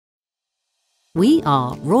We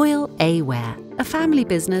are Royal A-ware, a family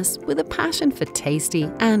business with a passion for tasty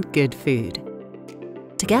and good food.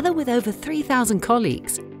 Together with over 3,000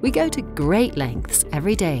 colleagues, we go to great lengths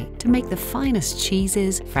every day to make the finest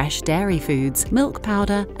cheeses, fresh dairy foods, milk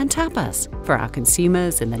powder and tapas for our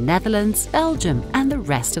consumers in the Netherlands, Belgium and the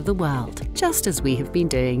rest of the world, just as we have been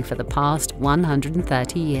doing for the past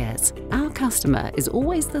 130 years. Our customer is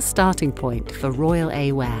always the starting point for Royal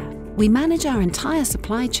A-ware. We manage our entire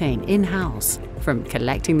supply chain in-house, from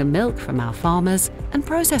collecting the milk from our farmers and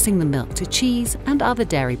processing the milk to cheese and other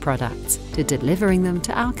dairy products, to delivering them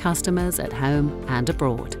to our customers at home and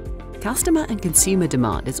abroad. Customer and consumer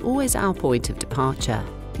demand is always our point of departure.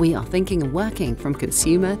 We are thinking and working from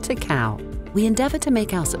consumer to cow. We endeavour to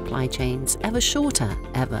make our supply chains ever shorter,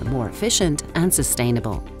 ever more efficient and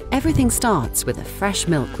sustainable. Everything starts with the fresh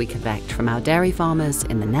milk we collect from our dairy farmers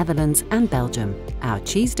in the Netherlands and Belgium. Our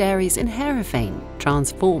cheese dairies in Heerenveen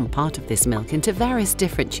transform part of this milk into various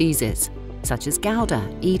different cheeses, such as Gouda,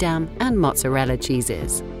 Edam and mozzarella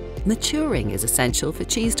cheeses. Maturing is essential for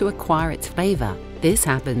cheese to acquire its flavour. This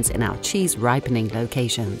happens in our cheese ripening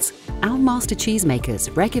locations. Our master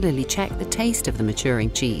cheesemakers regularly check the taste of the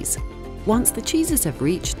maturing cheese. Once the cheeses have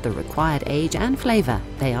reached the required age and flavour,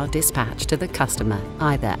 they are dispatched to the customer,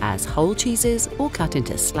 either as whole cheeses or cut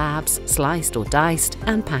into slabs, sliced or diced,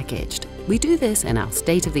 and packaged. We do this in our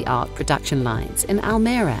state-of-the-art production lines in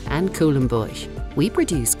Almere and Culemborg. We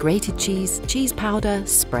produce grated cheese, cheese powder,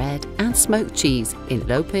 spread, and smoked cheese in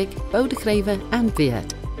Lopik, Bodegraven, and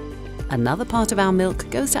Weert. Another part of our milk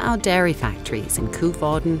goes to our dairy factories in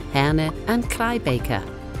Koevoorden, Herne, and Kleibeke.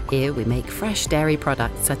 Here we make fresh dairy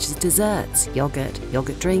products such as desserts, yogurt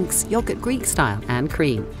drinks, yogurt Greek style and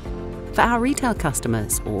cream. For our retail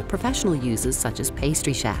customers or professional users such as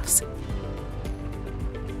pastry chefs.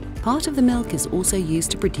 Part of the milk is also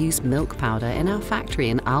used to produce milk powder in our factory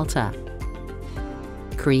in Alta.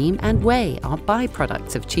 Cream and whey are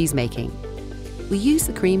byproducts of cheese making. We use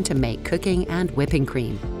the cream to make cooking and whipping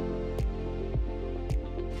cream.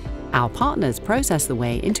 Our partners process the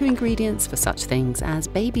whey into ingredients for such things as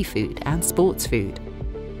baby food and sports food.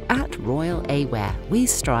 At Royal A-ware, we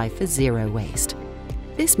strive for zero waste.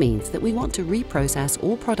 This means that we want to reprocess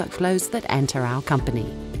all product flows that enter our company.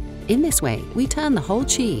 In this way, we turn the whole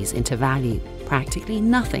cheese into value. Practically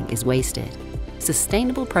nothing is wasted.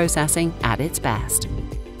 Sustainable processing at its best.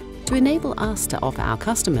 To enable us to offer our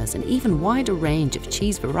customers an even wider range of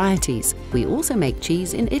cheese varieties, we also make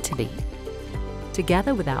cheese in Italy.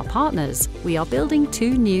 Together with our partners, we are building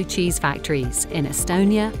 2 new cheese factories in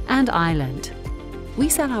Estonia and Ireland. We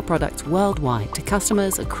sell our products worldwide to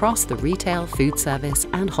customers across the retail, food service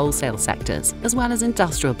and wholesale sectors, as well as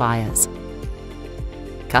industrial buyers.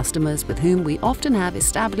 Customers with whom we often have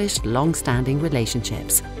established long-standing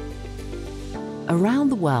relationships. Around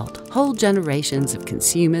the world, whole generations of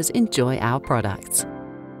consumers enjoy our products.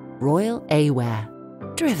 Royal A-ware,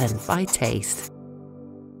 driven by taste.